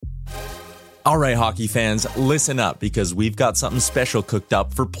All right, hockey fans, listen up because we've got something special cooked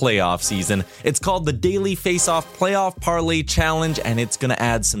up for playoff season. It's called the Daily Face-Off Playoff Parlay Challenge, and it's going to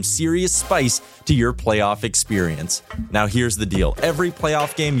add some serious spice to your playoff experience. Now, here's the deal. Every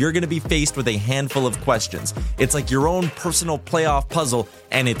playoff game, you're going to be faced with a handful of questions. It's like your own personal playoff puzzle,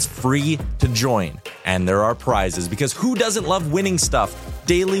 and it's free to join. And there are prizes, because who doesn't love winning stuff?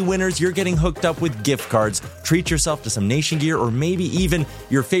 Daily winners, you're getting hooked up with gift cards. Treat yourself to some Nation gear or maybe even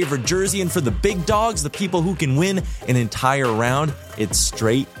your favorite jersey. And for the big dogs, the people who can win an entire round, it's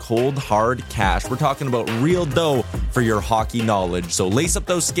straight, cold, hard cash. We're talking about real dough for your hockey knowledge. So lace up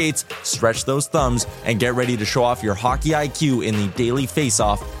those skates, stretch those thumbs, and get ready to show off your hockey IQ in the Daily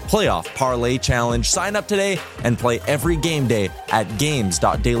Face-Off Playoff Parlay Challenge. Sign up today and play every game day at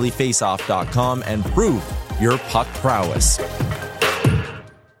games.dailyfaceoff.com and prove your puck prowess.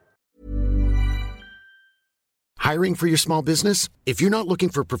 Hiring for your small business? If you're not looking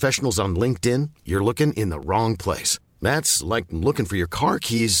for professionals on LinkedIn, you're looking in the wrong place. That's like looking for your car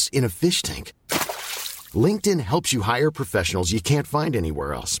keys in a fish tank. LinkedIn helps you hire professionals you can't find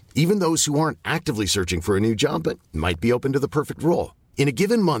anywhere else, even those who aren't actively searching for a new job but might be open to the perfect role. In a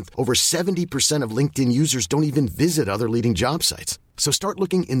given month, over 70% of LinkedIn users don't even visit other leading job sites. So start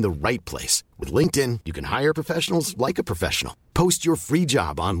looking in the right place. With LinkedIn, you can hire professionals like a professional. Post your free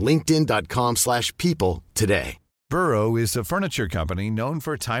job on linkedin.com/people today. Burrow is a furniture company known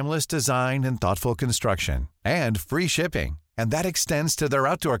for timeless design and thoughtful construction and free shipping, and that extends to their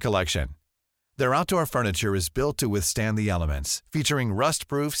outdoor collection. Their outdoor furniture is built to withstand the elements, featuring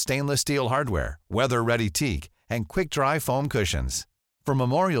rust-proof stainless steel hardware, weather-ready teak, and quick-dry foam cushions. For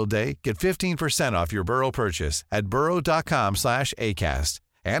Memorial Day, get 15% off your Burrow purchase at burrow.com/acast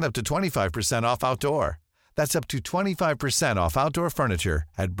and up to 25% off outdoor. That's up to 25% off outdoor furniture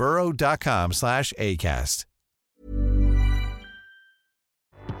at burrow.com/acast.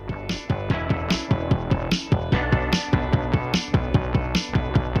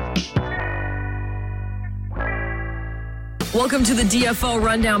 Welcome to the DFO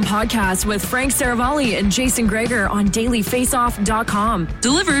Rundown Podcast with Frank Saravalli and Jason Greger on dailyfaceoff.com.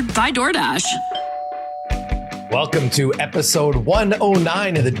 Delivered by DoorDash. Welcome to episode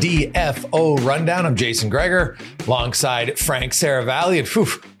 109 of the DFO Rundown. I'm Jason Greger alongside Frank Saravalli. And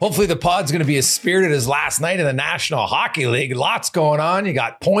hopefully the pod's going to be as spirited as last night in the National Hockey League. Lots going on. You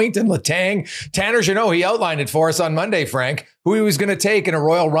got Point and Letang. Tanner Jeannot, he outlined it for us on Monday, Frank, who he was going to take in a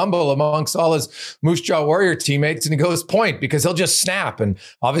Royal Rumble amongst all his Moose Jaw Warrior teammates. And he goes Point because he'll just snap. And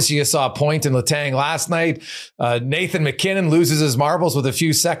obviously you saw Point and Letang last night. Nathan McKinnon loses his marbles with a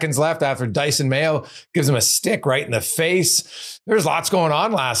few seconds left after Dyson Mayo gives him a stick right in the face. There's lots going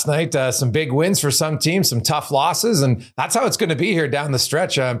on last night. Some big wins for some teams, some tough losses. And that's how it's going to be here down the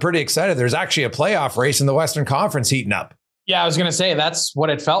stretch. I'm pretty excited. There's actually a playoff race in the Western Conference heating up. Yeah, I was going to say that's what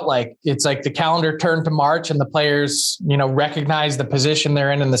it felt like. It's like the calendar turned to March and the players, recognize the position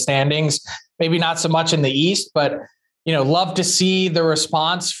they're in the standings. Maybe not so much in the East, but, love to see the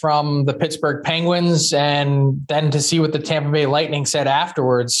response from the Pittsburgh Penguins and then to see what the Tampa Bay Lightning said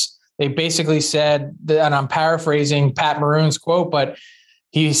afterwards. They basically said, and I'm paraphrasing Pat Maroon's quote, but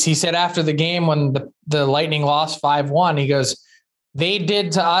he said after the game when the Lightning lost 5-1, he goes, "They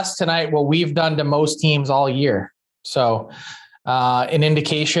did to us tonight what we've done to most teams all year." So an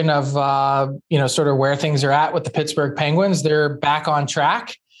indication of, sort of where things are at with the Pittsburgh Penguins. They're back on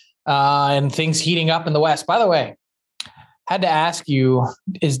track and things heating up in the West. By the way, had to ask you,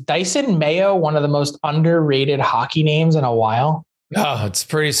 is Dyson Mayo one of the most underrated hockey names in a while? Oh, it's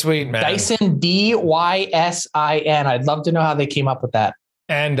pretty sweet, man. Dyson, Dysin. I'd love to know how they came up with that.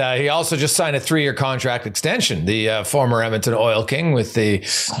 And he also just signed a 3-year contract extension, the former Edmonton Oil King with the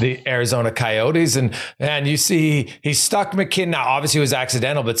Arizona Coyotes. And you see he stuck McKinnon. Now, obviously it was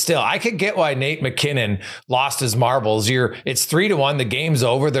accidental, but still, I could get why Nate McKinnon lost his marbles. It's 3-1. The game's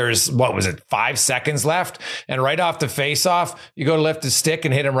over. There's, 5 seconds left? And right off the face-off, you go to lift his stick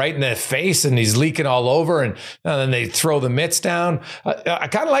and hit him right in the face, and he's leaking all over. And then they throw the mitts down. I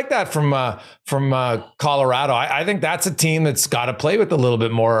kind of like that from Colorado. I think that's a team that's got to play with a little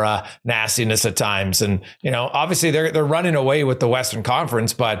bit more nastiness at times. And, obviously they're running away with the Western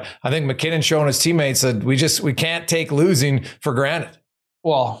Conference, but I think McKinnon showing his teammates that we can't take losing for granted.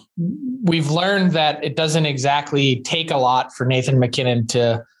 Well, we've learned that it doesn't exactly take a lot for Nathan McKinnon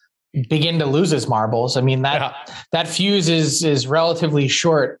to begin to lose his marbles. I mean, that fuse is relatively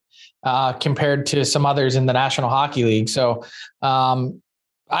short compared to some others in the National Hockey League. So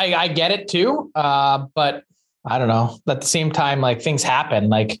I get it too. But I don't know. At the same time, things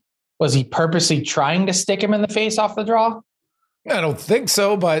happen. Was he purposely trying to stick him in the face off the draw? I don't think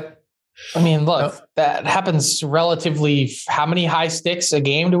so, but I mean, look, that happens relatively. How many high sticks a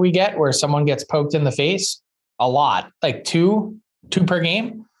game do we get where someone gets poked in the face? A lot, like two per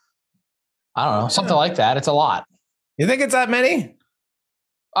game. I don't know, something like that. It's a lot. You think it's that many?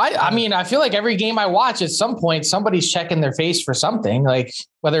 I mean, I feel like every game I watch, at some point, somebody's checking their face for something, like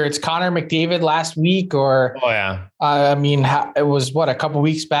whether it's Connor McDavid last week or, I mean, it was a couple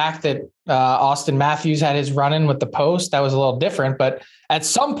weeks back that Austin Matthews had his run-in with the post. That was a little different, but at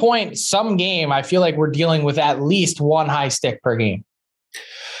some point, some game, I feel like we're dealing with at least one high stick per game.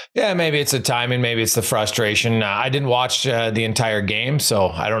 Yeah, maybe it's the timing. Maybe it's the frustration. I didn't watch the entire game, so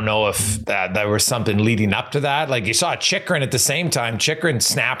I don't know if there was something leading up to that. Like you saw Chychrun at the same time, Chychrun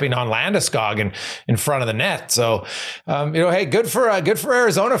snapping on Landeskog in front of the net. So, hey, good for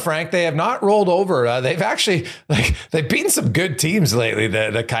Arizona, Frank. They have not rolled over. They've actually they've beaten some good teams lately,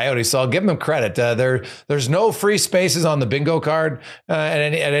 the Coyotes. So I'll give them credit. There's no free spaces on the bingo card at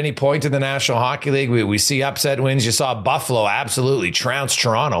any point in the National Hockey League. We see upset wins. You saw Buffalo absolutely trounce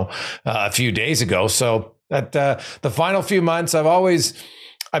Toronto a few days ago. So that the final few months, I always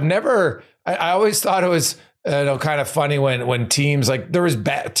thought it was kind of funny when teams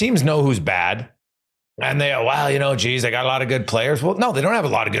teams know who's bad. And they go, well, geez, they got a lot of good players. Well, no, they don't have a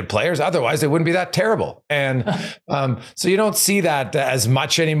lot of good players. Otherwise, they wouldn't be that terrible. And so you don't see that as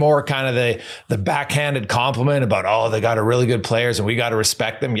much anymore, kind of the backhanded compliment about, they got a really good players and we got to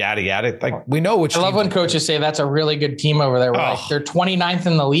respect them, yada, yada. Like we know which. I love when coaches say that's a really good team over there. We're like, they're 29th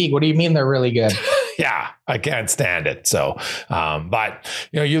in the league. What do you mean they're really good? Yeah, I can't stand it. So, but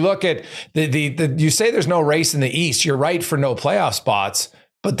you look at you say there's no race in the East. You're right for no playoff spots.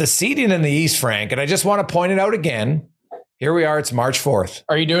 But the seeding in the East, Frank, and I just want to point it out again. Here we are. It's March 4th.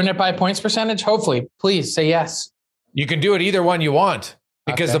 Are you doing it by points percentage? Hopefully. Please say yes. You can do it either one you want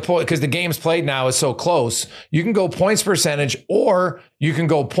because the games played now is so close. You can go points percentage or you can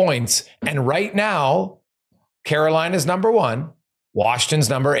go points. And right now, Carolina's number 1, Washington's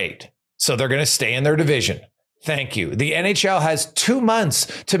number 8. So they're going to stay in their division. Thank you. The NHL has 2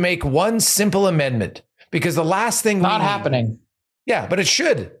 months to make one simple amendment because the last thing not happening. Yeah, but it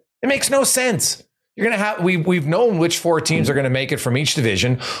should. It makes no sense. You're going to have, we've known which 4 teams are going to make it from each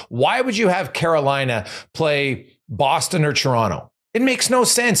division. Why would you have Carolina play Boston or Toronto? It makes no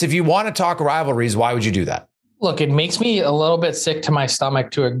sense. If you want to talk rivalries, why would you do that? Look, it makes me a little bit sick to my stomach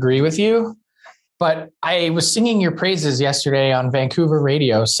to agree with you, but I was singing your praises yesterday on Vancouver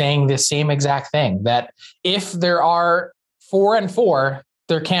radio, saying the same exact thing, that if there are 4 and 4,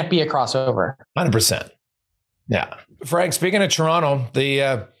 there can't be a crossover. 100%. Yeah. Frank, speaking of Toronto,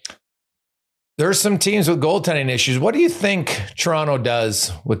 there's some teams with goaltending issues. What do you think Toronto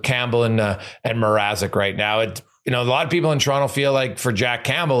does with Campbell and Mrazek right now? A lot of people in Toronto feel like for Jack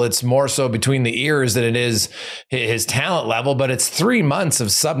Campbell, it's more so between the ears than it is his talent level, but it's 3 months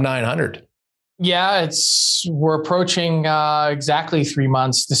of sub 900. Yeah, we're approaching exactly 3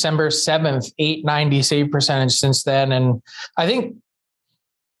 months. December 7th, 890 save percentage since then. And I think,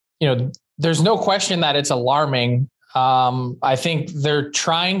 there's no question that it's alarming. I think they're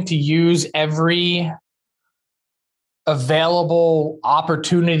trying to use every available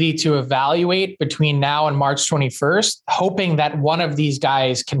opportunity to evaluate between now and March 21st, hoping that one of these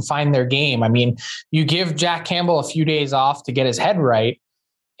guys can find their game. I mean, you give Jack Campbell a few days off to get his head right,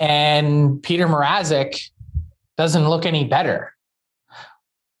 and Peter Mrazek doesn't look any better.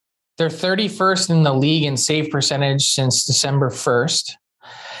 They're 31st in the league in save percentage since December 1st.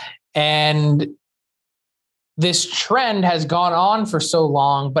 And this trend has gone on for so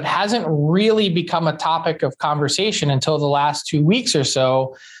long, but hasn't really become a topic of conversation until the last 2 weeks or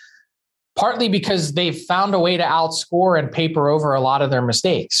so, partly because they've found a way to outscore and paper over a lot of their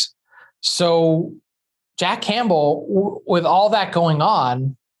mistakes. So Jack Campbell, with all that going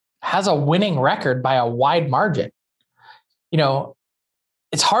on, has a winning record by a wide margin.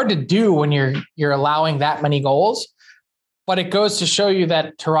 It's hard to do when you're allowing that many goals, but it goes to show you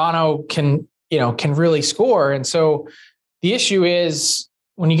that Toronto can really score. And so the issue is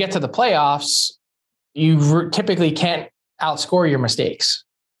when you get to the playoffs, you typically can't outscore your mistakes.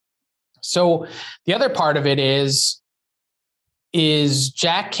 So the other part of it is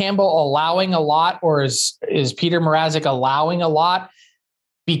Jack Campbell allowing a lot, or is Peter Mrazek allowing a lot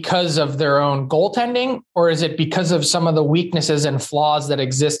because of their own goaltending, or is it because of some of the weaknesses and flaws that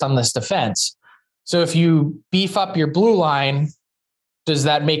exist on this defense? So if you beef up your blue line, does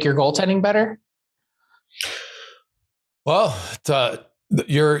that make your goaltending better? Well,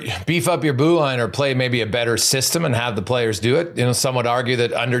 your beef up your blue line or play maybe a better system and have the players do it. Some would argue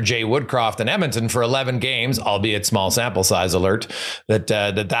that under Jay Woodcroft in Edmonton for 11 games, albeit small sample size alert, that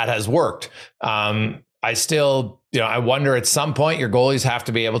has worked. I still I wonder at some point your goalies have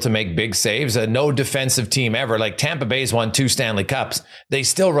to be able to make big saves. No defensive team ever, like Tampa Bay's won 2 Stanley Cups. They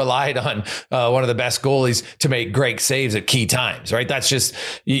still relied on one of the best goalies to make great saves at key times, right? That's just,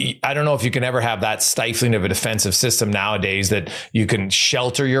 I don't know if you can ever have that stifling of a defensive system nowadays that you can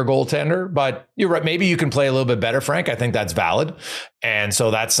shelter your goaltender, but you're right. Maybe you can play a little bit better, Frank. I think that's valid. And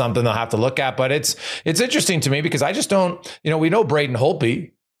so that's something they'll have to look at. But it's interesting to me because I just don't, we know Braden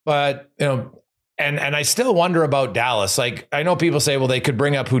Holtby, but, And I still wonder about Dallas. Like, I know people say, well, they could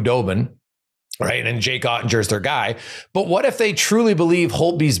bring up Hudobin, right? And Jake Ottinger's their guy. But what if they truly believe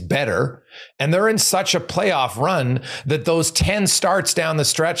Holtby's better and they're in such a playoff run that those 10 starts down the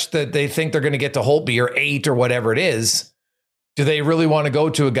stretch that they think they're going to get to Holtby or 8 or whatever it is? Do they really want to go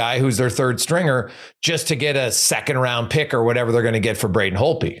to a guy who's their third stringer just to get a second round pick or whatever they're going to get for Braden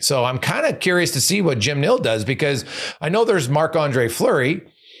Holtby? So I'm kind of curious to see what Jim Nill does, because I know there's Marc-Andre Fleury,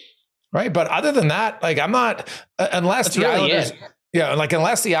 right? But other than that, like, I'm not, unless the Islanders,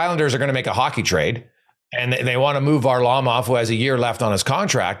 unless the Islanders are going to make a hockey trade and they want to move Varlamov, who has a year left on his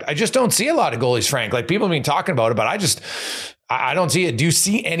contract, I just don't see a lot of goalies, Frank. Like, people have been talking about it, but I don't see it. Do you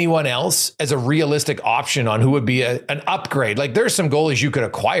see anyone else as a realistic option on who would be an upgrade? Like, there's some goalies you could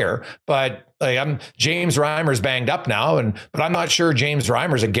acquire, but James Reimer's banged up now, but I'm not sure James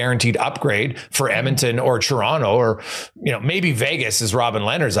Reimer's a guaranteed upgrade for Edmonton or Toronto, or maybe Vegas is Robin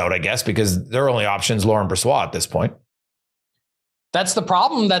Leonard's out, I guess, because their only option is Laurent Brossoit at this point. That's the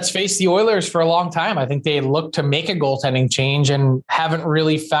problem that's faced the Oilers for a long time. I think they look to make a goaltending change and haven't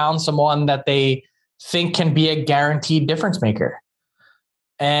really found someone that they think can be a guaranteed difference maker.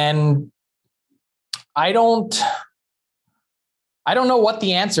 And I don't know what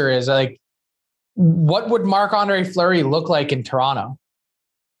the answer is. Like, what would Marc-Andre Fleury look like in Toronto?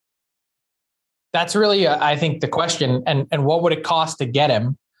 That's really, I think, the question. And what would it cost to get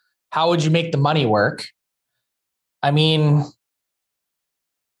him? How would you make the money work? I mean,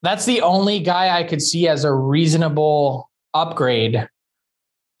 that's the only guy I could see as a reasonable upgrade.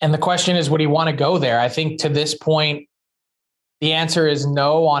 And the question is, would he want to go there? I think to this point, the answer is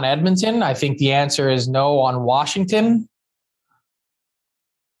no on Edmonton. I think the answer is no on Washington.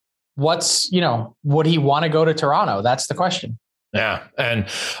 Would he want to go to Toronto? That's the question. Yeah. And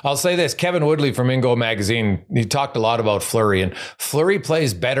I'll say this, Kevin Woodley from Ingo Magazine, he talked a lot about Fleury, and Fleury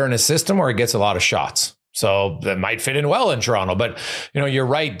plays better in a system where he gets a lot of shots. So that might fit in well in Toronto, but you're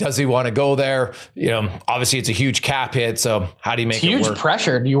right. Does he want to go there? Obviously it's a huge cap hit. So how do you make it work? Huge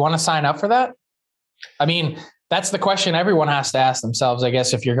pressure. Do you want to sign up for that? I mean, that's the question everyone has to ask themselves, I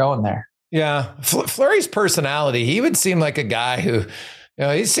guess, if you're going there. Yeah. Fleury's personality, he would seem like a guy who,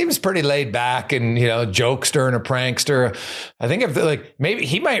 he seems pretty laid back and, jokester and a prankster. I think maybe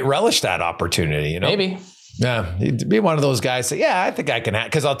he might relish that opportunity, Maybe. Yeah. He'd be one of those guys that, I think I can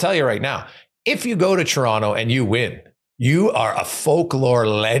because I'll tell you right now, if you go to Toronto and you win, you are a folklore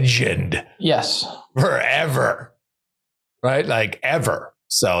legend. Yes. Forever. Right? Like ever.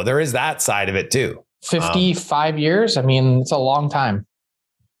 So there is that side of it too. 55 years. I mean, it's a long time.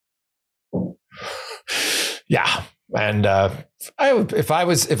 Yeah. And if I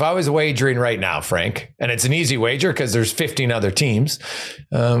was wagering right now, Frank, and it's an easy wager because there's 15 other teams,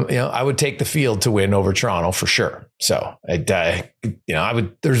 I would take the Field to win over Toronto for sure. So I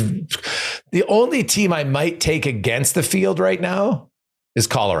would. There's the only team I might take against the Field right now is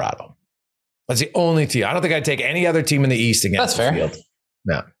Colorado. That's the only team. I don't think I'd take any other team in the East against the Field.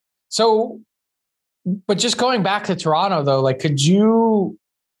 No. So, but just going back to Toronto though, like, could you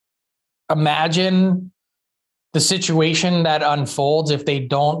imagine the situation that unfolds if they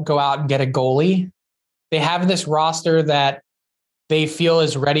don't go out and get a goalie? They have this roster that they feel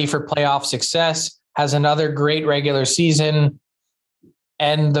is ready for playoff success, has another great regular season,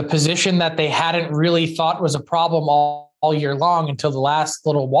 and the position that they hadn't really thought was a problem all year long until the last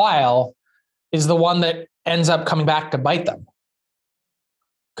little while is the one that ends up coming back to bite them.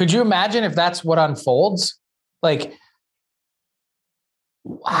 Could you imagine if that's what unfolds? Like,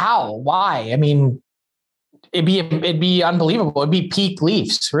 how? Why? I mean, it'd be unbelievable. It'd be peak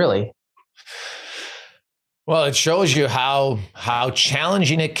Leafs, really. Well, it shows you how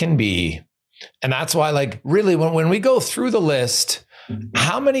challenging it can be. And that's why, like, really, when we go through the list,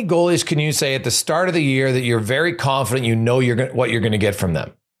 how many goalies can you say at the start of the year that you're very confident what you're going to get from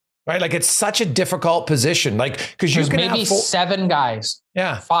them? Right? Like, it's such a difficult position. Like, because you can maybe have 7 guys.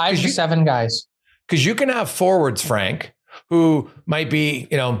 Yeah. 5 to 7 guys. Because you can have forwards, Frank, who might be,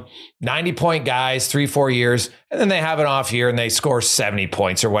 90-point guys, 3-4 years, and then they have an off year and they score 70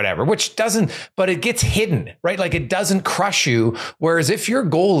 points or whatever, but it gets hidden, right? Like it doesn't crush you. Whereas if your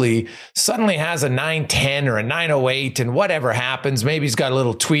goalie suddenly has a 910 or a 908 and whatever happens, maybe he's got a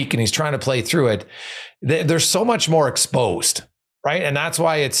little tweak and he's trying to play through it, they're so much more exposed. Right. And that's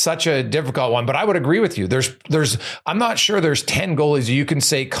why it's such a difficult one. But I would agree with you. I'm not sure there's 10 goalies you can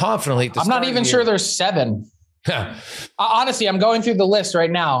say confidently. I'm not even sure there's 7. Honestly, I'm going through the list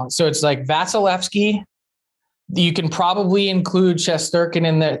right now. So it's like Vasilevsky. You can probably include Shesterkin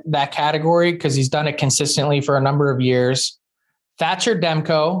in that category because he's done it consistently for a number of years. Thatcher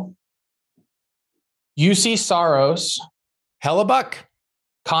Demko, UC Saros, Hellebuck,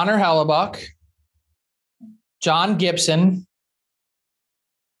 Connor Hellebuck, John Gibson.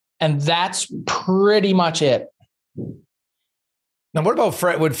 And that's pretty much it. Now, what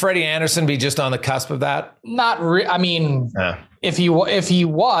about would Freddie Anderson be just on the cusp of that? If he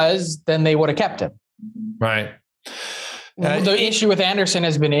was, then they would have kept him. Right. The issue with Anderson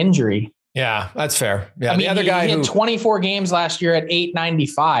has been injury. Yeah, that's fair. Yeah, the other guy he had 24 games last year at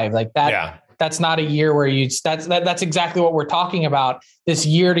 895. Like that. Yeah. That's not a year where that's exactly what we're talking about. This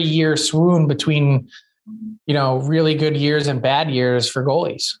year-to-year swoon between, really good years and bad years for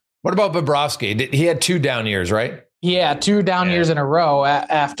goalies. What about Bobrovsky? He had 2 down years, right? Yeah, 2 down years in a row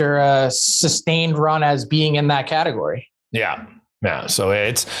after a sustained run as being in that category. Yeah. Yeah. So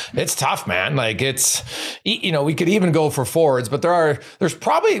it's tough, man. Like we could even go for forwards, but there's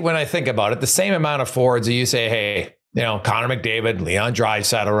probably, when I think about it, the same amount of forwards that you say, hey, Connor McDavid, Leon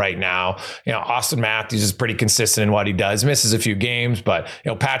Draisaitl right now, Austin Matthews is pretty consistent in what he does, misses a few games, but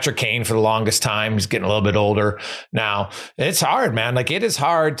Patrick Kane for the longest time, he's getting a little bit older now. It's hard, man. Like it is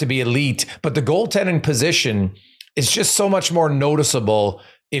hard to be elite, but the goaltending position is just so much more noticeable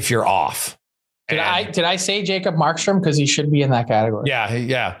if you're off. Did I say Jacob Markstrom? Because he should be in that category.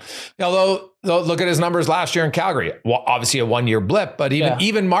 Yeah. Although look at his numbers last year in Calgary. Well, obviously a 1-year blip, but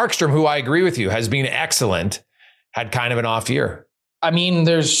even Markstrom, who I agree with you, has been excellent, had kind of an off year. I mean,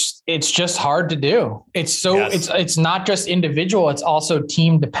 it's just hard to do. It's not just individual. It's also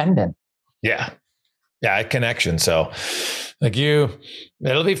team dependent. Yeah. A connection. So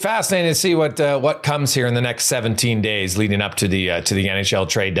it'll be fascinating to see what comes here in the next 17 days leading up to the NHL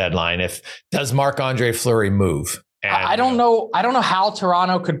trade deadline. Does Marc-Andre Fleury move? And, I don't know how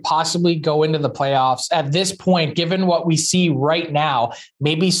Toronto could possibly go into the playoffs at this point, given what we see right now.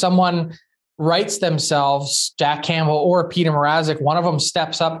 Maybe someone writes themselves, Jack Campbell or Peter Mrazek, one of them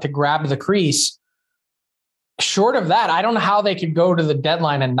steps up to grab the crease. Short of that, I don't know how they could go to the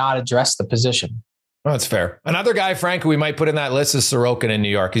deadline and not address the position. Well, that's fair. Another guy, Frank, who we might put in that list is Sorokin in New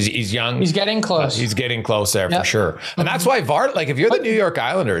York. He's young. He's getting close. He's getting close there for sure. And that's why if you're the New York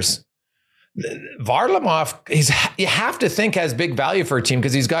Islanders, Varlamov, you have to think has big value for a team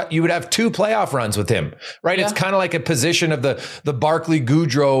because you would have 2 playoff runs with him, right? Yeah. It's kind of like a position of the Barkley,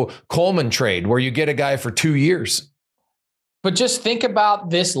 Goudreau, Coleman trade where you get a guy for 2 years. But just think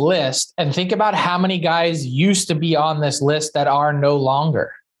about this list and think about how many guys used to be on this list that are no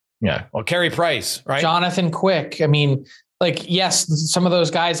longer. Yeah. Well, Carey Price, right? Jonathan Quick. I mean, yes, some of those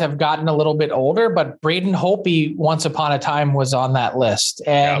guys have gotten a little bit older, but Braden Holtby once upon a time was on that list.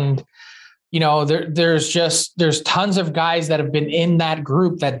 And there's tons of guys that have been in that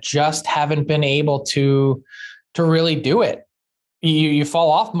group that just haven't been able to really do it. You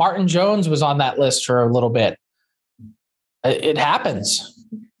fall off. Martin Jones was on that list for a little bit. It happens.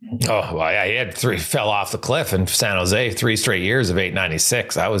 Oh, well, yeah, he fell off the cliff in San Jose, 3 straight years of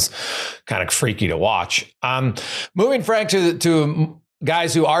 896. That was kind of freaky to watch. Moving, Frank, to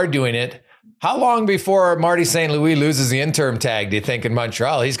guys who are doing it. How long before Marty St. Louis loses the interim tag, do you think, in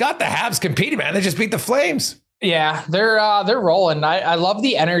Montreal? He's got the Habs competing, man. They just beat the Flames. Yeah, they're rolling. I love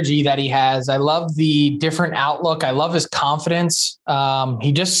the energy that he has. I love the different outlook. I love his confidence.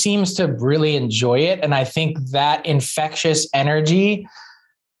 He just seems to really enjoy it. And I think that infectious energy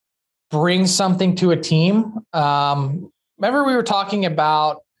brings something to a team. Remember we were talking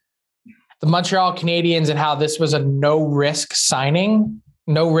about the Montreal Canadiens and how this was a no-risk signing,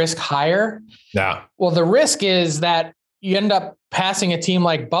 no-risk hire. Yeah. Well, the risk is that you end up passing a team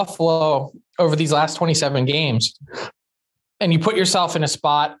like Buffalo over these last 27 games, and you put yourself in a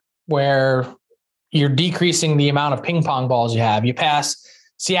spot where you're decreasing the amount of ping pong balls you have. You pass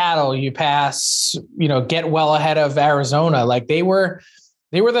Seattle, you pass, get well ahead of Arizona. Like they were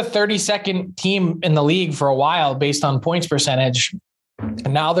the 32nd team in the league for a while based on points percentage.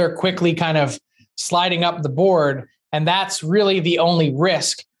 And now they're quickly kind of sliding up the board. And that's really the only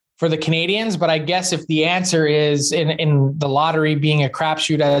risk for the Canadiens. But I guess if the answer is in the lottery being a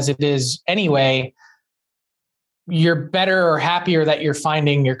crapshoot as it is anyway, you're better or happier that you're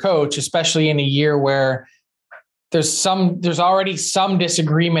finding your coach, especially in a year where there's already some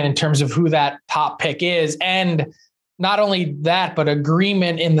disagreement in terms of who that top pick is. And not only that, but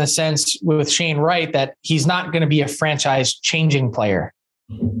agreement in the sense with Shane Wright that he's not going to be a franchise changing player.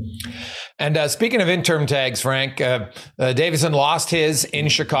 And speaking of interim tags, Frank, Davison lost his in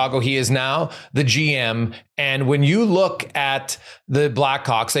Chicago. He is now the GM. And when you look at the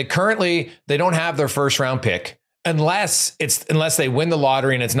Blackhawks, they don't have their first round pick unless they win the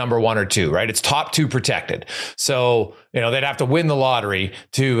lottery and it's number 1 or 2, right? It's top 2 protected. So, they'd have to win the lottery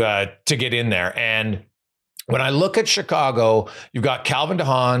to get in there. And when I look at Chicago, you've got Calvin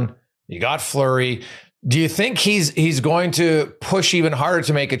DeHaan, you got Fleury. Do you think he's going to push even harder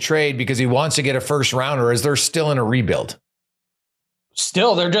to make a trade because he wants to get a first rounder, or is there still in a rebuild?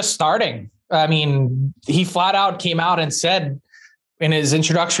 Still, they're just starting. I mean, he flat out came out and said in his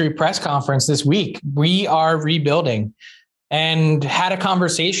introductory press conference this week, we are rebuilding, and had a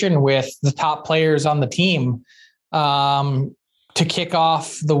conversation with the top players on the team to kick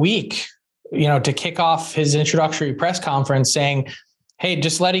off the week. To kick off his introductory press conference saying, hey,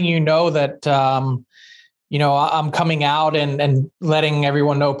 just letting you know that, I'm coming out and letting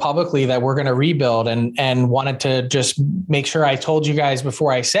everyone know publicly that we're going to rebuild, and wanted to just make sure I told you guys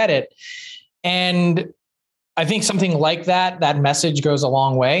before I said it. And I think something like that message goes a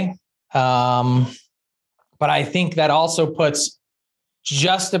long way. But I think that also puts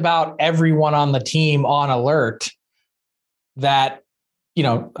just about everyone on the team on alert that,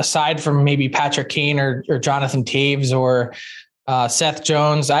 aside from maybe Patrick Kane or Jonathan Taves or Seth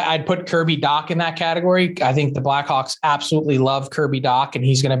Jones, I'd put Kirby Dach in that category. I think the Blackhawks absolutely love Kirby Dach, and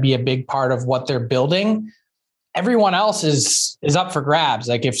he's going to be a big part of what they're building. Everyone else is up for grabs.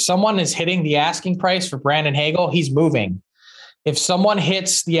 Like if someone is hitting the asking price for Brandon Hagel, he's moving. If someone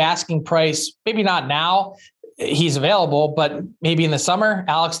hits the asking price, maybe not now, he's available, but maybe in the summer,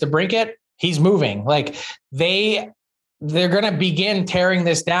 Alex DeBrincat, he's moving. Like they're going to begin tearing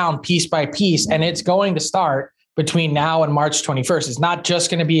this down piece by piece, and it's going to start between now and March 21st. It's not just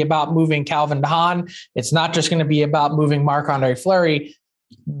going to be about moving Calvin DeHaan. It's not just going to be about moving Marc-Andre Fleury.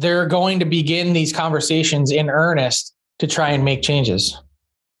 They're going to begin these conversations in earnest to try and make changes.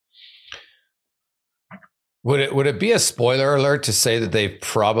 Would it be a spoiler alert to say that they've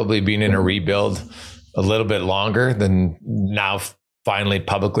probably been in a rebuild a little bit longer than now finally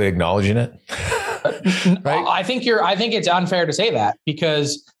publicly acknowledging it? Right? I think it's unfair to say that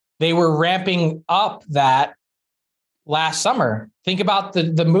because they were ramping up that last summer. Think about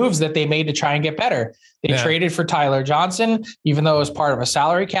the moves that they made to try and get better. They traded for Tyler Johnson, even though it was part of a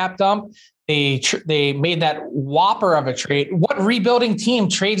salary cap dump. They made that whopper of a trade. What rebuilding team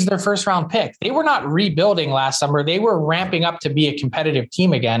trades their first round pick? They were not rebuilding last summer. They were ramping up to be a competitive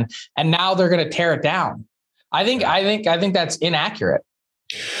team again. And now they're going to tear it down. I think that's inaccurate.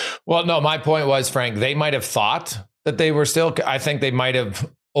 Well, no, my point was, Frank, they might have thought that they were still, I think they might have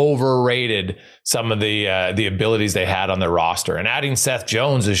overrated some of the abilities they had on their roster, and adding Seth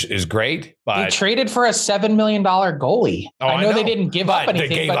Jones is great, but they traded for a $7 million goalie. I know they didn't give up anything.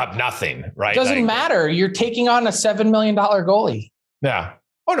 They gave up nothing, right? It doesn't matter. You're taking on a $7 million goalie. Yeah.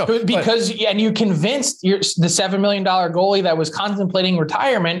 Oh no, and you convinced the $7 million goalie that was contemplating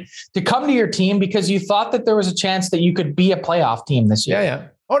retirement to come to your team because you thought that there was a chance that you could be a playoff team this year. Yeah.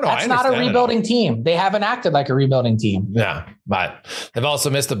 Oh no, that's not a rebuilding team. They haven't acted like a rebuilding team. Yeah, but they've also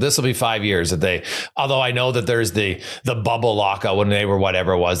missed them. This will be 5 years that they. Although I know that there's the bubble lockout when they were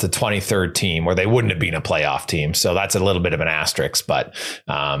whatever it was, the 23rd team where they wouldn't have been a playoff team. So that's a little bit of an asterisk. But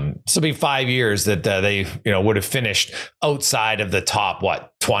this will be 5 years that they would have finished outside of the top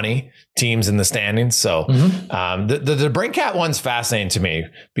 20 teams in the standings. So the Brinkat one's fascinating to me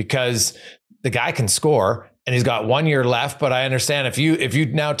because the guy can score. And he's got 1 year left, but I understand if you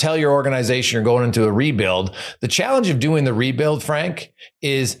now tell your organization you're going into a rebuild, the challenge of doing the rebuild, Frank,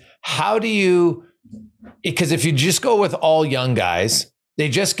 is how do you, because if you just go with all young guys, they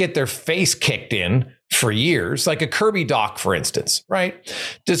just get their face kicked in for years, like a Kirby Dach, for instance, right?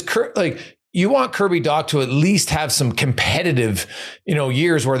 You want Kirby Dach to at least have some competitive,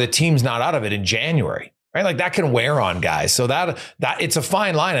 years where the team's not out of it in January, right? Like that can wear on guys. So that it's a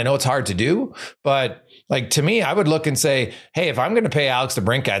fine line. I know it's hard to do, but to me, I would look and say, hey, if I'm going to pay Alex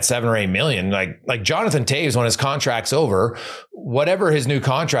DeBrincat $7 or $8 million, like Jonathan Taves, when his contract's over, whatever his new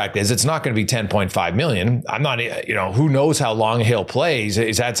contract is, it's not going to be $10.5 million. I'm not, who knows how long he'll play.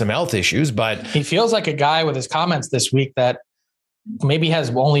 He's had some health issues, but he feels like a guy with his comments this week that maybe has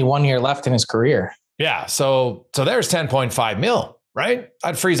only 1 year left in his career. Yeah. So there's $10.5 million. Right?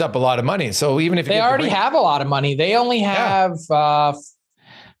 That frees up a lot of money. So even if they already have a lot of money, they only have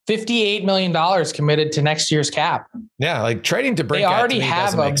 $58 million committed to next year's cap. Yeah, like trading to They already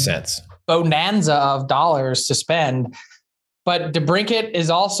have doesn't make sense. Bonanza of dollars to spend. But DeBrincat is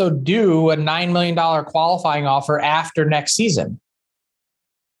also due a $9 million qualifying offer after next season.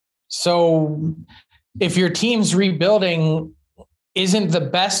 So if your team's rebuilding, isn't the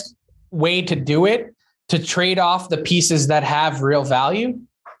best way to do it to trade off the pieces that have real value?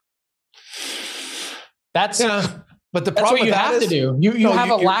 But the problem what you have to do. You have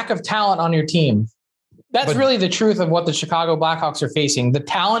a lack of talent on your team. That's really the truth of what the Chicago Blackhawks are facing. The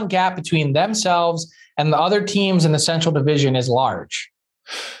talent gap between themselves and the other teams in the Central Division is large.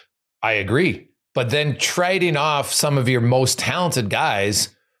 I agree. But then trading off some of your most talented guys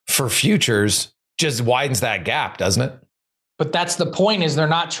for futures just widens that gap, doesn't it? But that's the point, is they're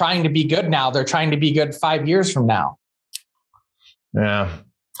not trying to be good now. They're trying to be good 5 years from now. Yeah.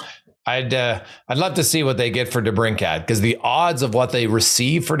 I'd love to see what they get for DeBrincat, because the odds of what they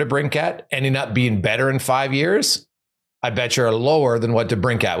receive for DeBrincat ending up being better in 5 years, I bet you are lower than what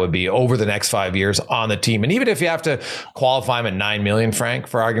DeBrincat would be over the next 5 years on the team. And even if you have to qualify him at $9 million, Frank,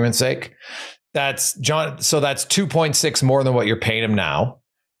 for argument's sake, that's 2.6 more than what you're paying him now.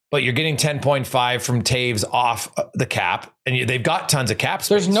 But you're getting 10.5 from Taves off the cap, and they've got tons of cap space.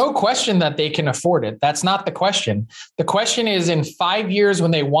 There's no question that they can afford it. That's not the question. The question is, in 5 years,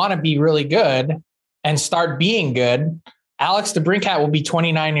 when they want to be really good and start being good, Alex DeBrincat will be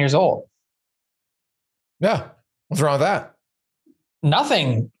 29 years old. Yeah. What's wrong with that?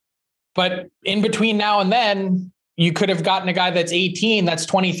 Nothing. But in between now and then, you could have gotten a guy that's 18, that's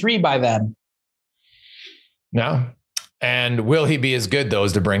 23 by then. No. And will he be as good though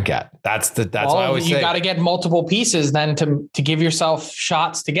as DeBrincat? That's what I always say. You got to get multiple pieces then to give yourself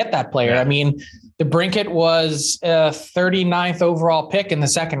shots to get that player. Yeah. I mean, DeBrincat was a 39th overall pick in the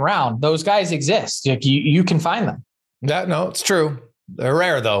second round. Those guys exist. You can find them. Yeah, no, it's true. They're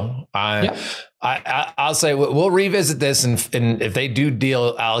rare though. I'll say we'll revisit this, and if they do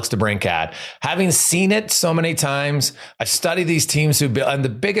deal Alex DeBrincat, having seen it so many times, I've studied these teams and the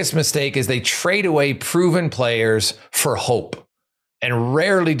biggest mistake is they trade away proven players for hope, and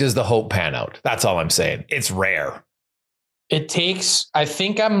rarely does the hope pan out. That's all I'm saying. It's rare. I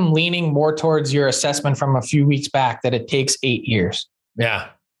think I'm leaning more towards your assessment from a few weeks back that it takes 8 years. Yeah,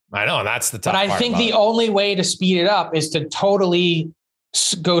 I know. And that's the tough part. But I think the only way to speed it up is to totally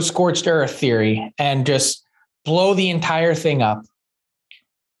go scorched earth theory and just blow the entire thing up.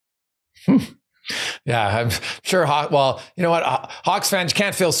 Yeah, I'm sure. Well, you know what? Hawks fans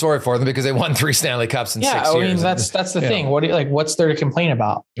can't feel sorry for them because they won 3 Stanley Cups in 6 years. Yeah, I mean that's the thing. What's there to complain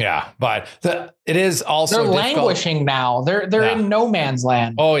about? Yeah, but it is also they're languishing now. They're in no man's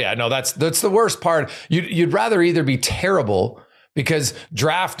land. Oh yeah, no, that's the worst part. You'd rather either be terrible, because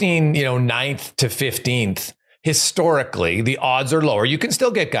drafting 9th to 15th. Historically, the odds are lower. You can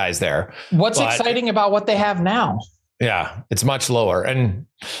still get guys there. What's exciting about what they have now? Yeah, it's much lower. And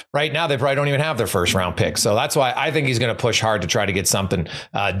right now, they probably don't even have their first round pick. So that's why I think he's going to push hard to try to get something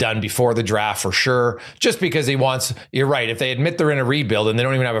done before the draft for sure. Just because you're right. If they admit they're in a rebuild and they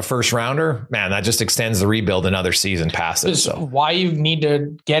don't even have a first rounder, man, that just extends the rebuild another season past it. So why you need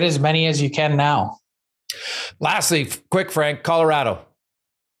to get as many as you can now. Lastly, quick, Frank, Colorado.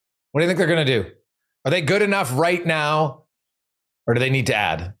 What do you think they're going to do? Are they good enough right now, or do they need to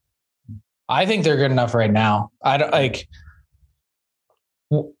add? I think they're good enough right now. I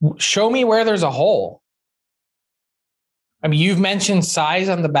don't show me where there's a hole. I mean, you've mentioned size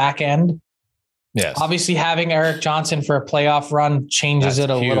on the back end. Yes. Obviously, having Eric Johnson for a playoff run changes it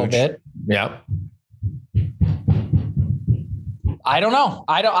a little bit. Yeah. I don't know.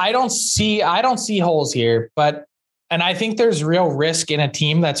 I don't see holes here, and I think there's real risk in a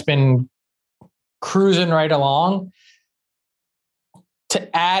team that's been cruising right along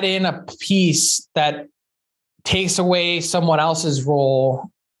to add in a piece that takes away someone else's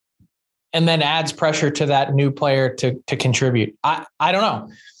role and then adds pressure to that new player to contribute. I don't know.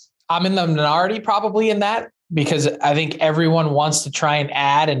 I'm in the minority probably in that, because I think everyone wants to try and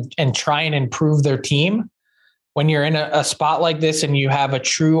add and try and improve their team. When you're in a spot like this and you have a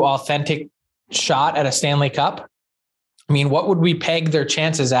true authentic shot at a Stanley Cup, I mean, what would we peg their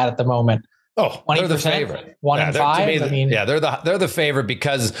chances at the moment? Oh, they're the favorite. 1 in 5. They're the favorite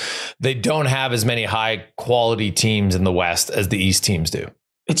because they don't have as many high quality teams in the West as the East teams do.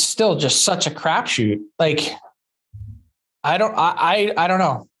 It's still just such a crapshoot. Like, I don't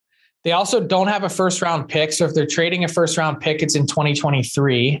know. They also don't have a first round pick. So if they're trading a first round pick, it's in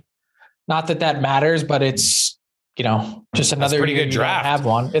 2023. Not that matters, but it's, just another pretty good draft. Have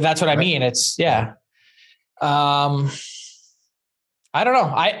one. That's what I mean. It's I don't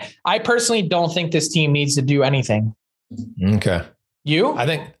know. I personally don't think this team needs to do anything. Okay. I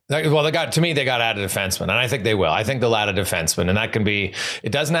think, they got to add a defenseman, and I think they will. I think they'll add a defenseman, and that can be,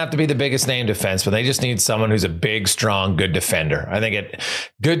 it doesn't have to be the biggest name defenseman. They just need someone who's a big, strong, good defender. I think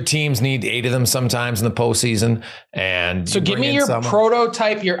good teams need 8 of them sometimes in the postseason. And so give me your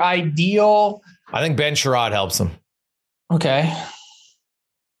prototype, your ideal. I think Ben Sherratt helps them. Okay.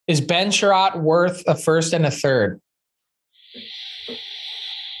 Is Ben Sherratt worth a first and a third?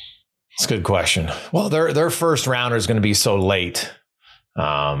 That's a good question. Well, their first rounder is going to be so late.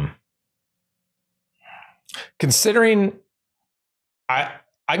 Considering I'm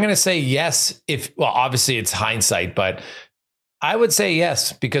going to say yes. Obviously it's hindsight, but I would say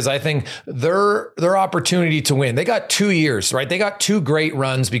yes, because I think their opportunity to win, they got 2 years, right? They got 2 great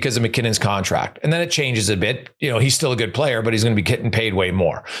runs because of McKinnon's contract. And then it changes a bit. He's still a good player, but he's going to be getting paid way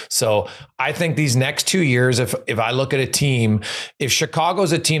more. So I think these next 2 years, if I look at a team, if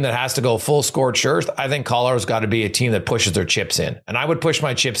Chicago's a team that has to go full scorched earth, I think Colorado's got to be a team that pushes their chips in. And I would push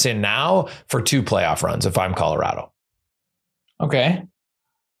my chips in now for 2 playoff runs if I'm Colorado. Okay.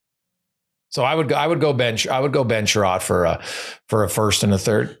 So I would go Ben Sherratt for a first and a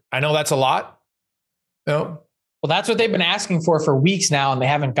third. I know that's a lot. Well, that's what they've been asking for weeks now, and they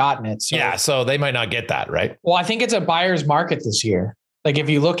haven't gotten it. So. Yeah, so they might not get that, right? Well, I think it's a buyer's market this year. Like if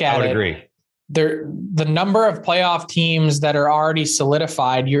you look at it, I would agree. The number of playoff teams that are already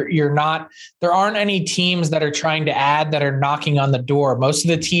solidified, there aren't any teams that are trying to add that are knocking on the door. Most of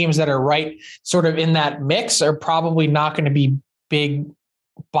the teams that are right sort of in that mix are probably not going to be big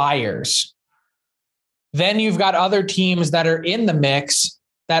buyers. Then you've got other teams that are in the mix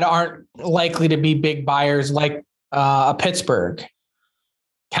that aren't likely to be big buyers, like Pittsburgh.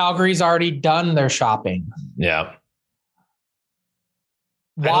 Calgary's already done their shopping. Yeah.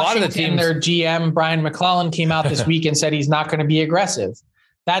 Washington, a lot of the teams, their GM, Brian McClellan, came out this week and said he's not going to be aggressive.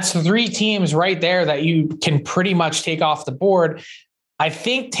 That's 3 teams right there that you can pretty much take off the board. I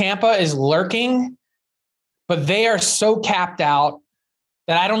think Tampa is lurking, but they are so capped out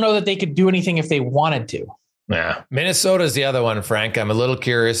that I don't know that they could do anything if they wanted to. Yeah. Minnesota's the other one, Frank, I'm a little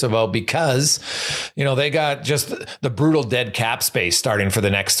curious about, because, they got just the brutal dead cap space starting for the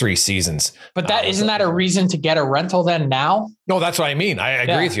next 3 seasons. But isn't that a reason to get a rental then now? No, that's what I mean. I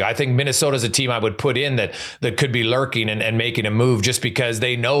agree with you. I think Minnesota's a team I would put in that could be lurking and making a move just because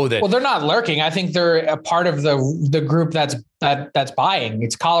they know that. Well, they're not lurking. I think they're a part of the group that's buying.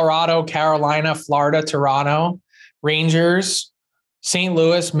 It's Colorado, Carolina, Florida, Toronto, Rangers, St.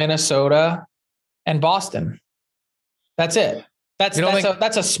 Louis, Minnesota, and Boston. That's it. That's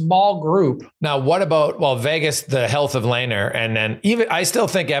a small group. Now, what about, Vegas, the health of Lehner, and then even I still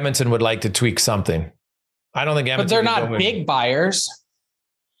think Edmonton would like to tweak something. I don't think Edmonton. But they're not big buyers.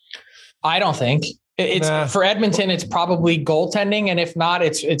 I don't think for Edmonton. It's probably goaltending, and if not,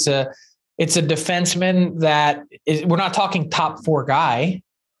 it's a defenseman that is. We're not talking top 4 guy.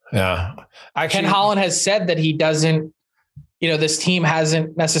 Yeah, Ken Holland has said that he doesn't. This team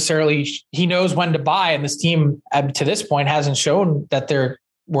hasn't necessarily, he knows when to buy, and this team to this point hasn't shown that they're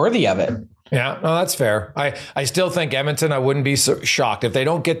worthy of it. Yeah, no, that's fair. I still think Edmonton, I wouldn't be so shocked if they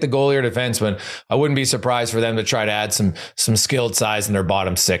don't get the goalie or defenseman. I wouldn't be surprised for them to try to add some skilled size in their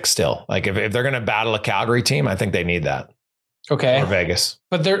bottom 6 still. Like if they're going to battle a Calgary team, I think they need that. Okay. Or Vegas.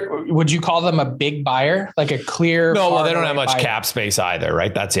 But would you call them a big buyer? Like a clear? No, well, they don't have much cap space either,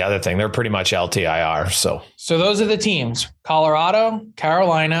 right? That's the other thing. They're pretty much LTIR. So those are the teams: Colorado,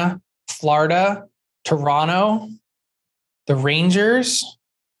 Carolina, Florida, Toronto, the Rangers,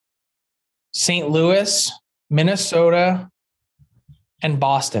 St. Louis, Minnesota, and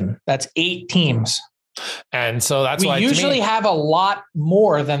Boston. That's 8 teams. And so that's why we usually have a lot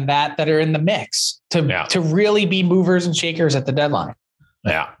more than that are in the mix to really be movers and shakers at the deadline.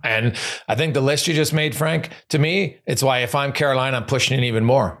 Yeah. And I think the list you just made, Frank, to me, it's why if I'm Carolina, I'm pushing in even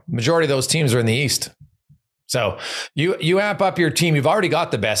more. Majority of those teams are in the East. So you amp up your team. You've already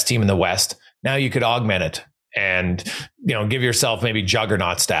got the best team in the West. Now you could augment it and, give yourself maybe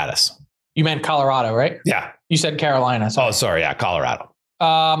juggernaut status. You meant Colorado, right? Yeah. You said Carolina. Sorry. Yeah. Colorado.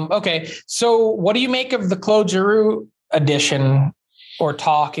 Okay. So what do you make of the Claude Giroux addition or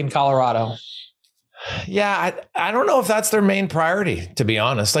talk in Colorado? Yeah, I don't know if that's their main priority, to be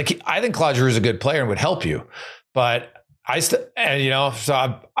honest. Like, I think Claude Giroux is a good player and would help you, but on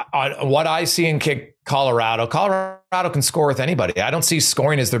what I see in Colorado can score with anybody. I don't see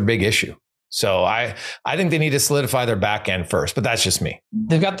scoring as their big issue. So I think they need to solidify their back end first, but that's just me.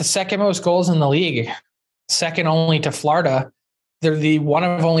 They've got the second most goals in the league, second only to Florida. They're the one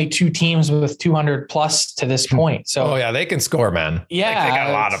of only 2 teams with 200 plus to this point. So, they can score, man. Yeah. They got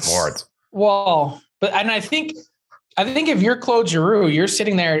a lot of boards. Well, and I think I think if you're Claude Giroux, you're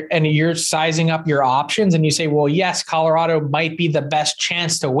sitting there and you're sizing up your options and you say, well, yes, Colorado might be the best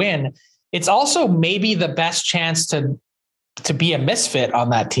chance to win. It's also maybe the best chance to be a misfit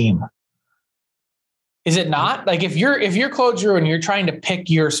on that team. Is it not? Like if you're Claude Giroux and you're trying to pick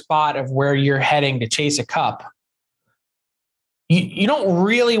your spot of where you're heading to chase a cup, you don't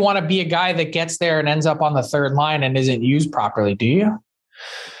really want to be a guy that gets there and ends up on the third line and isn't used properly, do you?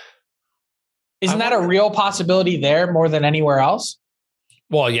 Isn't that a real possibility there more than anywhere else?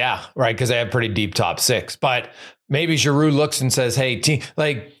 Well, yeah, right, because they have pretty deep top six. But maybe Giroux looks and says, hey,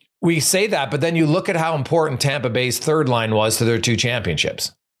 like we say that, but then you look at how important Tampa Bay's third line was to their 2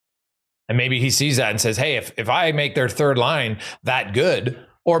 championships. And maybe he sees that and says, hey, if I make their third line that good,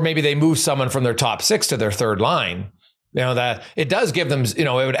 or maybe they move someone from their top 6 to their third line, that it does give them, it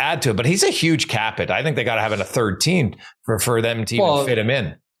would add to it. But he's a huge cap hit. I think they got to have a third team for them to even fit him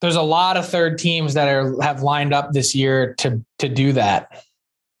in. There's a lot of third teams that have lined up this year to do that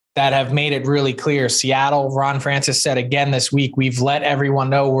have made it really clear. Seattle, Ron Francis said again this week, we've let everyone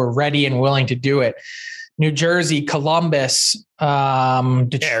know we're ready and willing to do it. New Jersey, Columbus,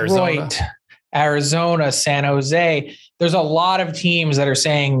 Detroit, Arizona, San Jose. There's a lot of teams that are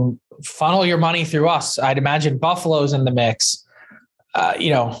saying, funnel your money through us. I'd imagine Buffalo's in the mix.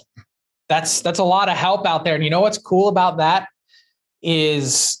 That's a lot of help out there. And you know what's cool about that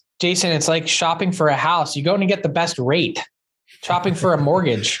is, Jason, it's like shopping for a house. You go and you get the best rate. Shopping for a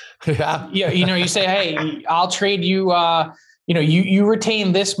mortgage. Yeah. You say, hey, I'll trade you, you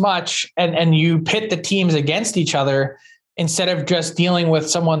retain this much and you pit the teams against each other instead of just dealing with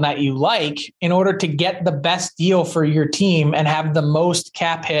someone that you like in order to get the best deal for your team and have the most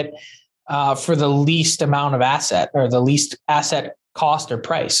cap hit for the least amount of asset or the least asset cost or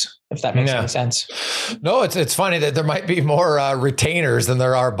price, if that makes any sense. No, it's funny that there might be more retainers than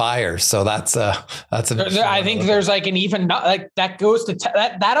there are buyers. So that's I think there's like an even like that goes to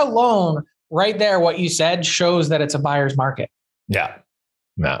that alone right there. What you said shows that it's a buyer's market. Yeah.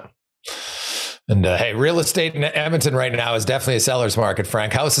 No. And hey, real estate in Edmonton right now is definitely a seller's market,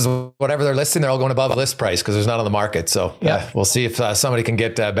 Frank. Houses, whatever they're listing, they're all going above list price because there's none on the market. So we'll see if somebody can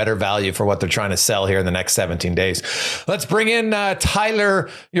get better value for what they're trying to sell here in the next 17 days. Let's bring in Tyler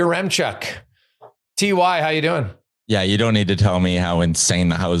Yaremchuk. TY, how you doing? Yeah, you don't need to tell me how insane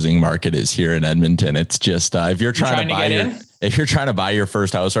the housing market is here in Edmonton. It's just if you're trying to buy your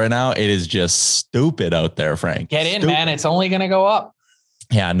first house right now, it is just stupid out there, Frank. Get in, man. It's only going to go up.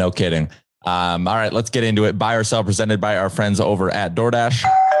 Yeah, no kidding. All right, let's get into it. Buy or sell, presented by our friends over at DoorDash.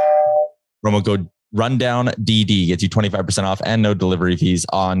 Promo code Rundown DD gets you 25% off and no delivery fees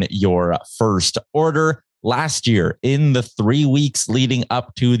on your first order. Last year, in the 3 weeks leading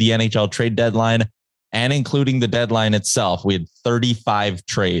up to the NHL trade deadline and including the deadline itself, we had 35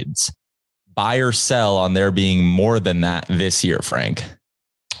 trades. Buy or sell on there being more than that this year, Frank?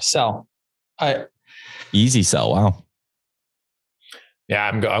 Sell. Easy sell. Wow. Yeah,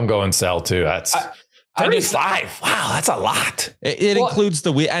 I'm going sell too. That's 35. Wow, that's a lot. It includes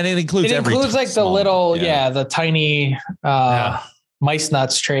the and it includes like the little the tiny mice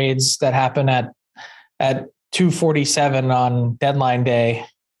nuts trades that happen at 2:47 on deadline day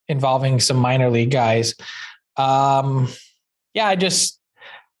involving some minor league guys. I just,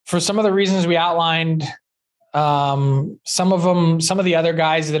 for some of the reasons we outlined, some of the other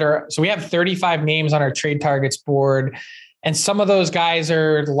guys so we have 35 names on our trade targets board. And some of those guys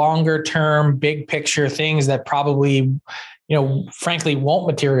are longer term, big picture things that probably, frankly won't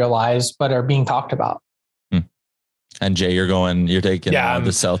materialize, but are being talked about. And Jay, you're taking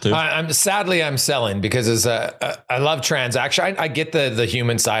the sell too. I'm selling because I love transaction. I get the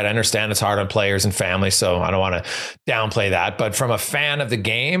human side. I understand it's hard on players and families, so I don't want to downplay that. But from a fan of the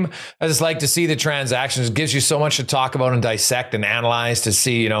game, I just like to see the transactions. It gives you so much to talk about and dissect and analyze to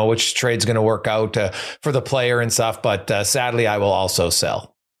see, which trade's going to work out for the player and stuff. But sadly, I will also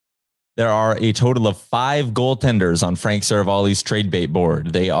sell. There are a total of 5 goaltenders on Frank Saravalli's trade bait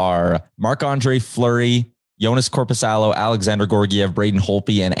board. They are Marc-Andre Fleury, Jonas Korpisalo, Alexander Georgiev, Braden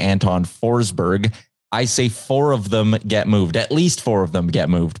Holtby, and Anton Forsberg. I say 4 of them get moved. At least 4 of them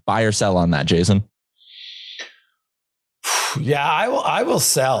get moved. Buy or sell on that, Jason? Yeah, I will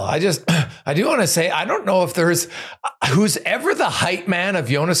sell. I do want to say, I don't know if there's who's ever the hype man of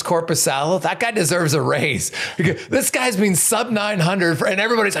Jonas Korpisalo. That guy deserves a raise. This guy's been sub 900 and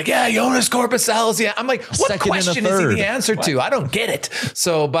everybody's like, yeah, Jonas Korpisalo's. Yeah. I'm like, what question is he the answer to? I don't get it.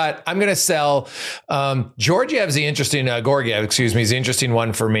 So, but I'm going to sell. Georgiev's the interesting, Georgiev, excuse me, is the interesting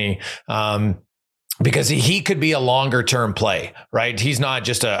one for me. Because he could be a longer term play, right? He's not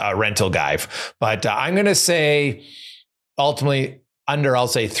just a rental guy, but I'm going to say, ultimately, I'll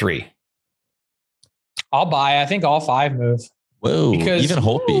say 3. I'll buy. I think all 5 move. Whoa, because, even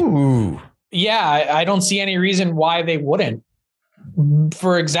Holtby. Yeah, I don't see any reason why they wouldn't.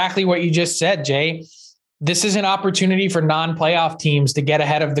 For exactly what you just said, Jay. This is an opportunity for non-playoff teams to get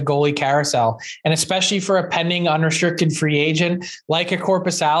ahead of the goalie carousel. And especially for a pending unrestricted free agent like a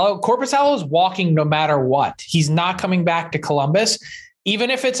Korpisalo. Korpisalo is walking no matter what. He's not coming back to Columbus.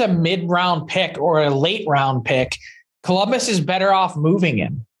 Even if it's a mid-round pick or a late round pick, Columbus is better off moving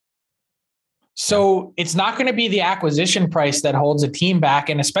him. So it's not going to be the acquisition price that holds a team back.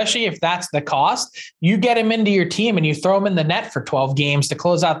 And especially if that's the cost, you get him into your team and you throw him in the net for 12 games to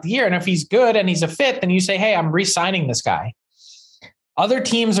close out the year. And if he's good and he's a fit, then you say, hey, I'm re-signing this guy. Other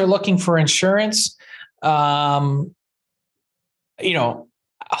teams are looking for insurance. Holtby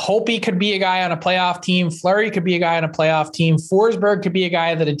could be a guy on a playoff team. Fleury could be a guy on a playoff team. Forsberg could be a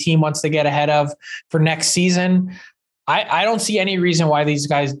guy that a team wants to get ahead of for next season. I don't see any reason why these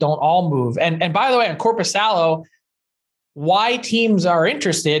guys don't all move. And by the way, on Korpisalo, why teams are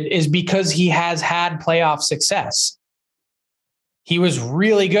interested is because he has had playoff success. He was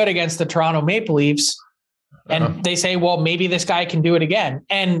really good against the Toronto Maple Leafs. And they say, well, maybe this guy can do it again.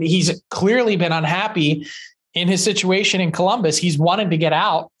 And he's clearly been unhappy in his situation in Columbus. He's wanted to get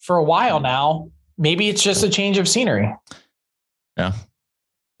out for a while now. Maybe it's just a change of scenery. Yeah,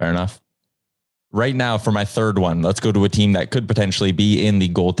 fair enough. Right now, for my third one, let's go to a team that could potentially be in the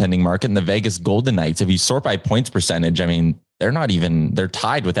goaltending market, and the Vegas Golden Knights. If you sort by points percentage, I mean, they're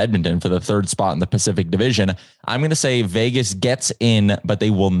tied with Edmonton for the 3rd spot in the Pacific Division. I'm going to say Vegas gets in, but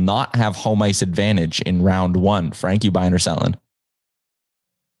they will not have home ice advantage in round 1. Frank, you buying or selling?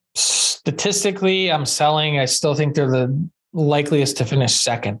 Statistically, I'm selling. I still think they're the likeliest to finish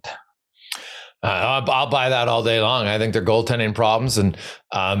second. I'll buy that all day long. I think their goaltending problems and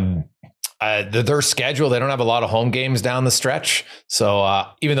their schedule, they don't have a lot of home games down the stretch. So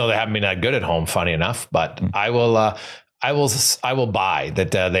even though they haven't been that good at home, funny enough, but I will buy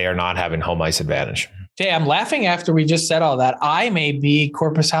that they are not having home ice advantage. Jay, I'm laughing after we just said all that. I may be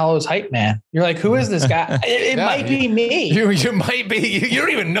Korpisalo's hype man. You're like, who is this guy? It might be me. You might be. You don't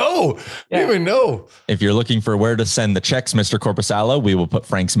even know. Yeah. You don't even know. If you're looking for where to send the checks, Mr. Korpisalo, we will put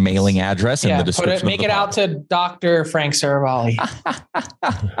Frank's mailing address in the description. Make it out to Dr. Frank Saravalli.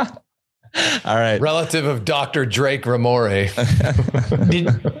 All right. Relative of Dr. Drake Ramore.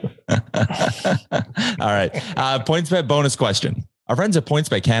 All right. PointsBet bonus question. Our friends at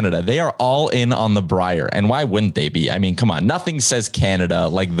PointsBet Canada, they are all in on the Brier. And why wouldn't they be? I mean, come on. Nothing says Canada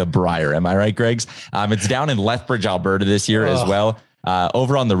like the Brier. Am I right, Greggs? It's down in Lethbridge, Alberta this year as well.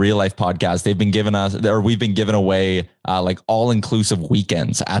 Over on the Real Life podcast, we've been giving away like all-inclusive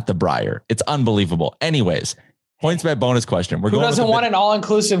weekends at the Brier. It's unbelievable. Anyways, PointsBet bonus question. Who doesn't want an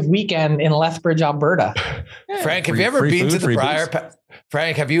all-inclusive weekend in Lethbridge, Alberta? Frank, have you ever been to the Brier?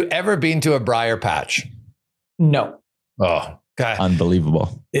 Frank, have you ever been to a Brier Patch? No. Oh, God.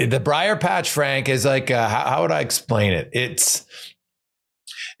 Unbelievable. The Brier Patch, Frank, is like, how would I explain it? It's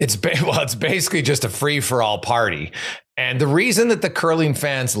basically just a free-for-all party. And the reason that the curling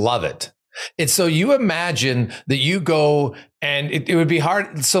fans love it, it's so you imagine that you go and it would be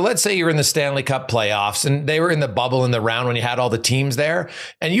hard. So let's say you're in the Stanley Cup playoffs and they were in the bubble in the round when you had all the teams there,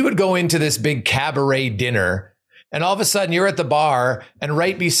 and you would go into this big cabaret dinner and all of a sudden you're at the bar and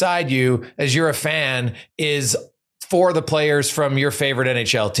right beside you, as you're a fan, is 4 of the players from your favorite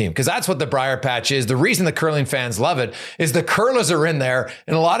NHL team. Because that's what the Brier Patch is. The reason the curling fans love it is the curlers are in there,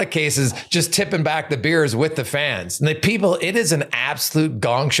 in a lot of cases, just tipping back the beers with the fans. And the people, it is an absolute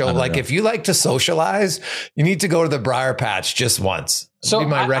gong show. Like, if you like to socialize, you need to go to the Brier Patch just once. That'd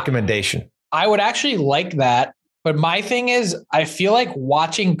be my recommendation. I would actually like that. But my thing is, I feel like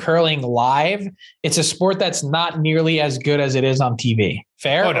watching curling live, it's a sport that's not nearly as good as it is on TV.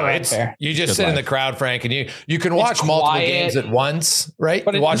 Fair? Oh, no, it's fair. You just sit in the crowd, Frank, and you can watch multiple games at once, right?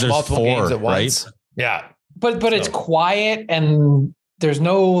 But you watch multiple games at once. Right? Yeah. But it's quiet and there's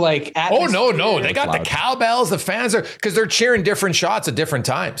no like atmosphere. Oh, no. They got the cowbells. The fans are, because they're cheering different shots at different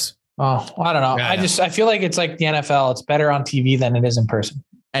times. Oh, I don't know. I feel like it's like the NFL. It's better on TV than it is in person.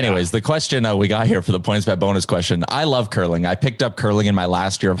 Anyways, the question we got here for the PointsBet bonus question. I love curling. I picked up curling in my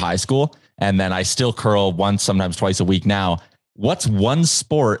last year of high school, and then I still curl once, sometimes twice a week now. What's one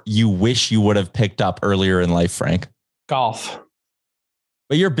sport you wish you would have picked up earlier in life, Frank? Golf.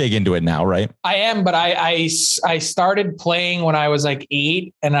 But you're big into it now, right? I am, but I started playing when I was like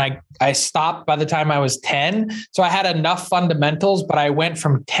 8 and I stopped by the time I was 10. So I had enough fundamentals, but I went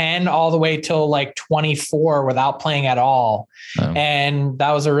from 10 all the way till like 24 without playing at all. Oh. And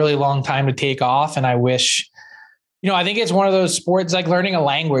that was a really long time to take off. And I wish, I think it's one of those sports like learning a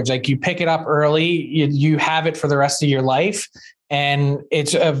language, like you pick it up early, you have it for the rest of your life. and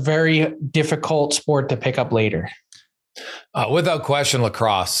it's a very difficult sport to pick up later. Without question,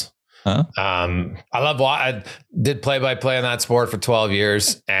 lacrosse. Huh? I did play-by-play in that sport for 12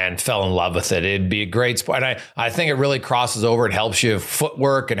 years and fell in love with it. It'd be a great sport. And I think it really crosses over. It helps you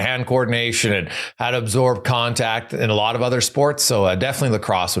footwork and hand coordination and how to absorb contact in a lot of other sports. So definitely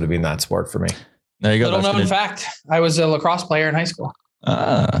lacrosse would have been that sport for me. There you go. Little known fact, I was a lacrosse player in high school.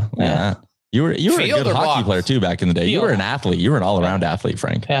 Yeah. You were a good hockey player too back in the day. Field. You were an athlete. You were an all-around athlete,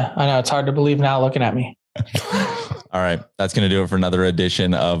 Frank. Yeah, I know. It's hard to believe now looking at me. All right. That's going to do it for another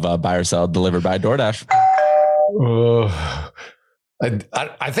edition of Buy or Sell delivered by DoorDash.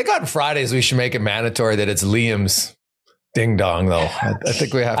 I think on Fridays we should make it mandatory that it's Liam's ding dong, though. I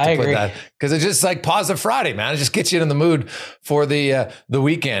think we have to put that because it's just like positive Friday, man. It just gets you in the mood for the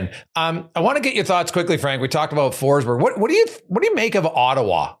weekend. I want to get your thoughts quickly, Frank. We talked about Forsberg. What do you make of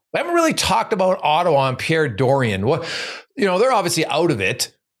Ottawa? We haven't really talked about Ottawa and Pierre Dorian. They're obviously out of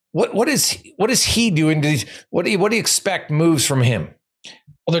it. What is he doing? What do you expect moves from him?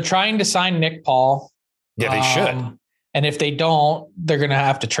 Well, they're trying to sign Nick Paul. Yeah, they should. And if they don't, they're going to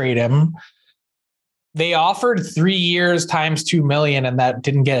have to trade him. They offered 3 years times $2 million, and that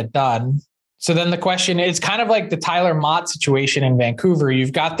didn't get it done. So then the question is kind of like the Tyler Mott situation in Vancouver.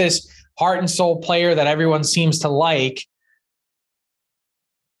 You've got this heart and soul player that everyone seems to like,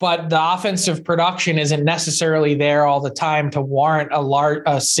 but the offensive production isn't necessarily there all the time to warrant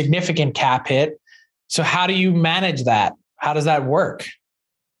a significant cap hit. So how do you manage that? How does that work?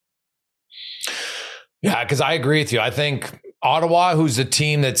 Yeah, because I agree with you. I think Ottawa, who's a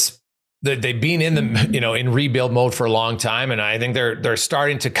team they've been in in rebuild mode for a long time, and I think they're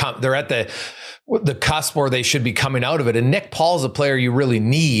starting to come. They're at the cusp where they should be coming out of it. And Nick Paul's a player you really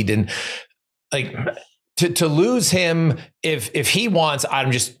need, and like. To lose him, if he wants,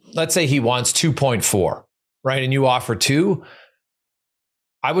 let's say he wants 2.4, right? And you offer 2,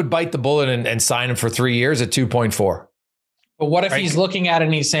 I would bite the bullet and sign him for 3 years at 2.4. But what if he's looking at it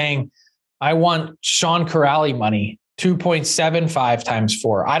and he's saying, I want Sean Corrali money, 2.75 times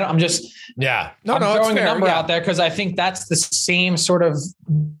 4. I'm throwing a number out there because I think that's the same sort of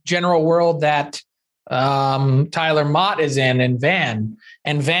general world that Tyler Mott is in and Van.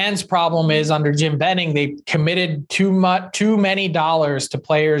 And Van's problem is under Jim Benning, they committed too many dollars to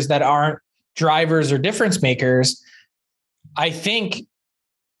players that aren't drivers or difference makers. I think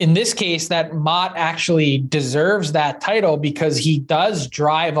in this case that Mott actually deserves that title because he does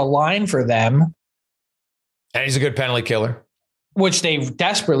drive a line for them. And he's a good penalty killer, which they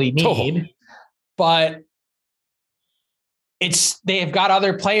desperately need. But they've got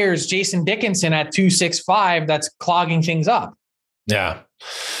other players, Jason Dickinson at 2.65, that's clogging things up. Yeah.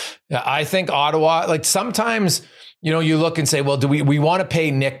 I think Ottawa, like sometimes, you look and say, well, do we want to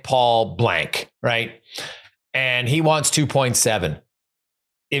pay Nick Paul blank, right? And he wants 2.7.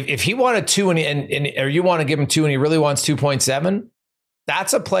 If he wanted 2 or you want to give him 2 and he really wants 2.7,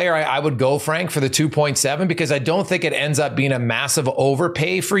 that's a player I would go, Frank, for the 2.7, because I don't think it ends up being a massive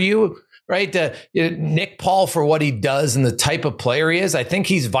overpay for you. Right. Nick Paul, for what he does and the type of player he is, I think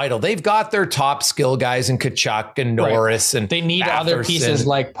he's vital. They've got their top skill guys in Kachuk and Norris, and they need other pieces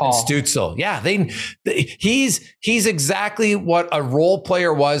like Paul Stützle. Yeah, he's exactly what a role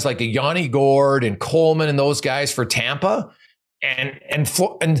player was, like a Yanni Gord and Coleman and those guys for Tampa. And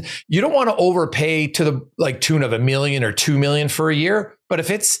you don't want to overpay to the tune of $1 million or $2 million for a year. But if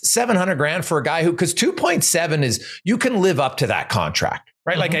it's $700,000 for a guy because 2.7 is, you can live up to that contract.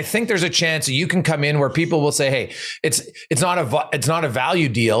 Right. Mm-hmm. Like, I think there's a chance that you can come in where people will say, hey, it's not a value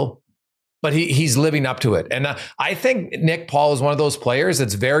deal, but he's living up to it. And I think Nick Paul is one of those players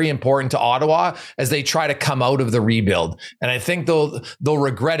that's very important to Ottawa as they try to come out of the rebuild. And I think they'll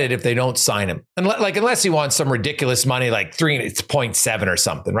regret it if they don't sign him. And unless he wants some ridiculous money, like 3.7 or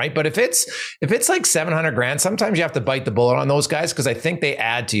something. Right. But if it's like $700,000, sometimes you have to bite the bullet on those guys because I think they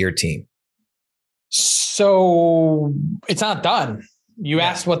add to your team. So it's not done. You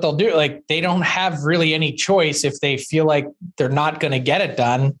asked what they'll do. Like, they don't have really any choice if they feel like they're not going to get it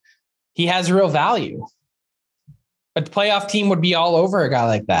done. He has real value. A playoff team would be all over a guy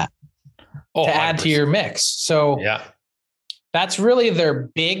like that to add 100%. To your mix. So that's really their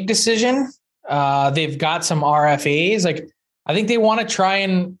big decision. They've got some RFAs. Like, I think they want to try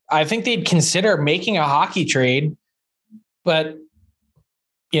and I think they'd consider making a hockey trade, but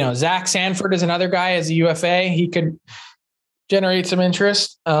Zach Sanford is another guy as a UFA. He could generate some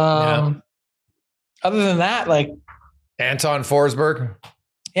interest. Other than that, like Anton Forsberg.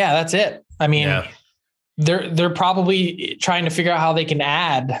 Yeah, that's it. I mean, they're probably trying to figure out how they can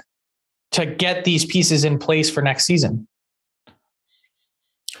add to get these pieces in place for next season.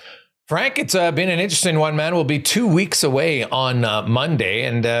 Frank, it's been an interesting one, man. We'll be 2 weeks away on Monday,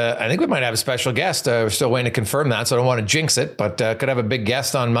 and I think we might have a special guest. We're still waiting to confirm that, so I don't want to jinx it, but could have a big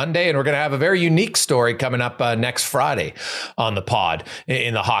guest on Monday, and we're going to have a very unique story coming up next Friday on the pod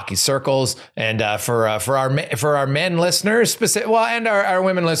in the hockey circles. And for our men listeners, and our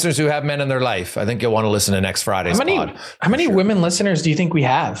women listeners who have men in their life, I think you'll want to listen to next Friday's pod. How many women listeners do you think we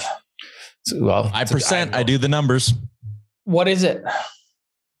have? Well, 5%. I do the numbers. What is it?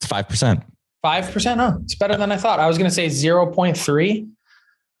 It's 5%. 5%? Oh, it's better than I thought. I was going to say 0.3.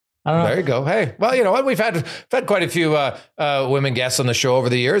 I don't know. There you go. Hey, well, you know what? We've had quite a few women guests on the show over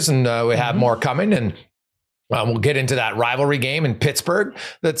the years, and we have more coming. And we'll get into that rivalry game in Pittsburgh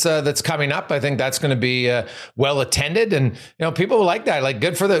that's coming up. I think that's going to be well attended, and people will like that. Like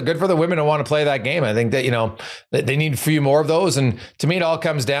good for the women who want to play that game. I think that that they need a few more of those. And to me, it all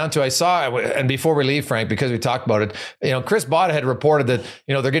comes down to and before we leave, Frank, because we talked about it, Chris Botta had reported that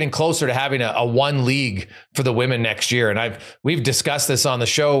they're getting closer to having a one league for the women next year, and we've discussed this on the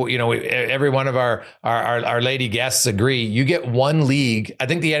show. Every one of our lady guests agree. You get one league. I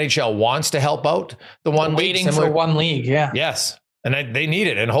think the NHL wants to help out the one league. For one league, yeah. Yes. And they need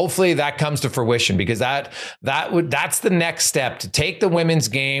it. And hopefully that comes to fruition, because that's the next step to take the women's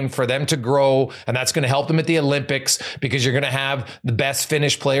game for them to grow. And that's going to help them at the Olympics, because you're going to have the best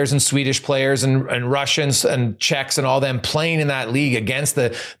Finnish players and Swedish players and Russians and Czechs and all them playing in that league against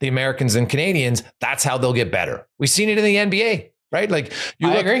the Americans and Canadians. That's how they'll get better. We've seen it in the NBA, right? Like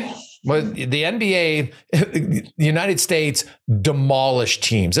I agree. Well, the NBA, the United States demolished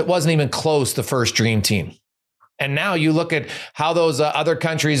teams. It wasn't even close, the first dream team. And now you look at how those other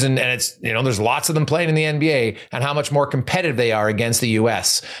countries, and it's, there's lots of them playing in the NBA, and how much more competitive they are against the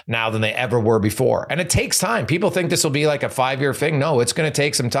US now than they ever were before. And it takes time. People think this will be like a 5-year thing. No, it's going to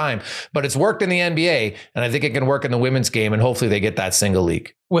take some time, but it's worked in the NBA. And I think it can work in the women's game, and hopefully they get that single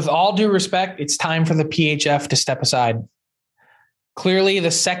league. With all due respect, it's time for the PHF to step aside. Clearly the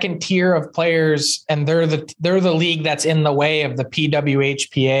second tier of players, and they're the league that's in the way of the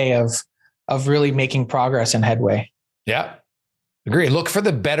PWHPA of really making progress and headway. Yeah. Agree. Look for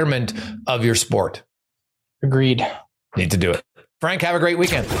the betterment of your sport. Agreed. Need to do it. Frank, have a great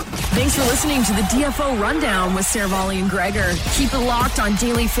weekend. Thanks for listening to the DFO Rundown with Saravalli and Gregor. Keep it locked on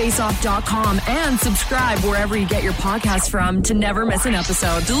dailyfaceoff.com and subscribe wherever you get your podcasts from to never miss an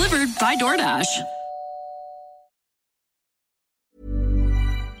episode. Delivered by DoorDash.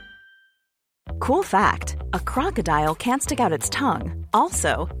 Cool fact, a crocodile can't stick out its tongue.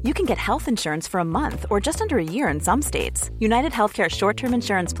 Also, you can get health insurance for a month or just under a year in some states. United Healthcare short-term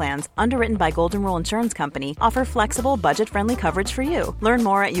insurance plans, underwritten by Golden Rule Insurance Company, offer flexible, budget-friendly coverage for you. Learn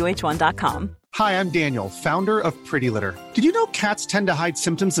more at uh1.com. Hi, I'm Daniel, founder of Pretty Litter. Did you know cats tend to hide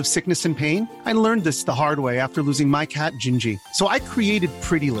symptoms of sickness and pain? I learned this the hard way after losing my cat, Gingy. So I created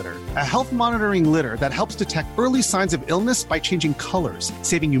Pretty Litter, a health monitoring litter that helps detect early signs of illness by changing colors,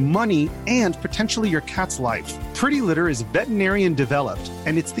 saving you money and potentially your cat's life. Pretty Litter is veterinarian developed,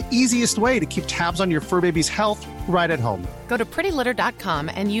 and it's the easiest way to keep tabs on your fur baby's health right at home. Go to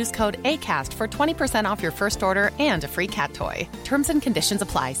prettylitter.com and use code ACAST for 20% off your first order and a free cat toy. Terms and conditions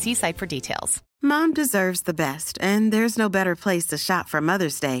apply. See site for details. Mom deserves the best, and there's no better place to shop for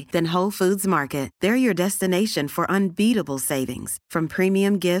Mother's Day than Whole Foods Market. They're your destination for unbeatable savings, from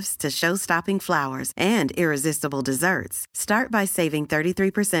premium gifts to show-stopping flowers and irresistible desserts. Start by saving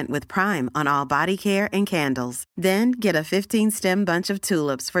 33% with Prime on all body care and candles. Then get a 15-stem bunch of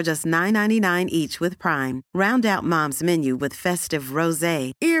tulips for just $9.99 each with Prime. Round out Mom's menu with festive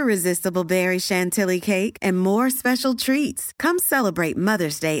rosé, irresistible berry chantilly cake, and more special treats. Come celebrate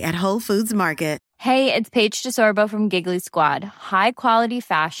Mother's Day at Whole Foods Market. Hey, it's Paige DeSorbo from Giggly Squad. High quality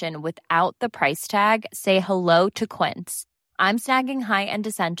fashion without the price tag. Say hello to Quince. I'm snagging high-end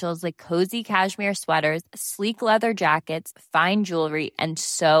essentials like cozy cashmere sweaters, sleek leather jackets, fine jewelry, and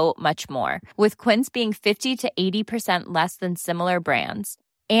so much more. With Quince being 50 to 80% less than similar brands.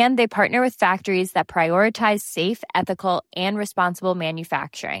 And they partner with factories that prioritize safe, ethical, and responsible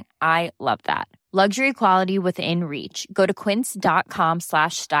manufacturing. I love that. Luxury quality within reach. Go to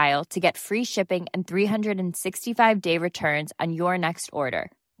quince.com/style to get free shipping and 365-day returns on your next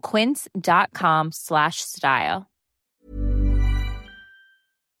order. Quince.com/style.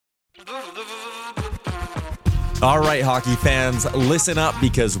 All right, hockey fans, listen up,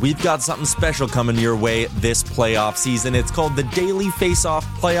 because we've got something special coming your way this playoff season. It's called the Daily Face-Off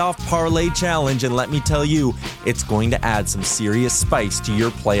Playoff Parlay Challenge, and let me tell you, it's going to add some serious spice to your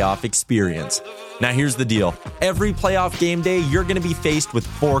playoff experience. Now, here's the deal. Every playoff game day, you're going to be faced with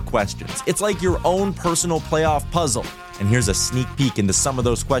 4 questions. It's like your own personal playoff puzzle. And here's a sneak peek into some of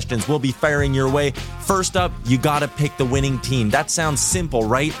those questions we'll be firing your way. First up, you got to pick the winning team. That sounds simple,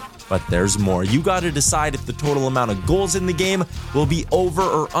 right? but there's more. You got to decide if the total amount of goals in the game will be over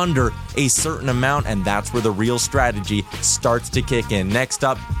or under a certain amount, and that's where the real strategy starts to kick in. Next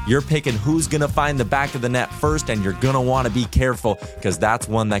up, you're picking who's going to find the back of the net first, and you're going to want to be careful because that's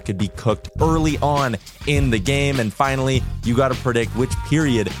one that could be cooked early on in the game. And finally, you got to predict which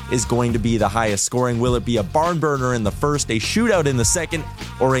period is going to be the highest scoring. Will it be a barn burner in the first, a shootout in the second,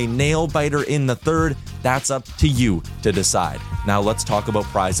 or a nail biter in the third? That's up to you to decide. Now let's talk about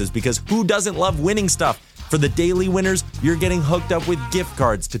prizes, because who doesn't love winning stuff? For the daily winners, you're getting hooked up with gift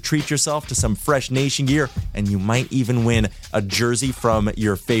cards to treat yourself to some fresh Nation gear, and you might even win a jersey from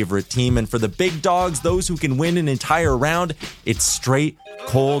your favorite team. And for the big dogs, those who can win an entire round, it's straight,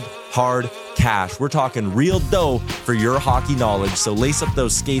 cold, hard cash. We're talking real dough for your hockey knowledge. So lace up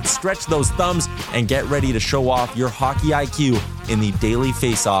those skates, stretch those thumbs, and get ready to show off your hockey IQ in the Daily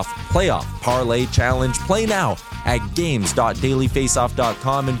Faceoff Playoff Parlay Challenge. Play now at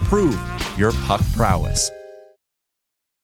games.dailyfaceoff.com and prove your puck prowess.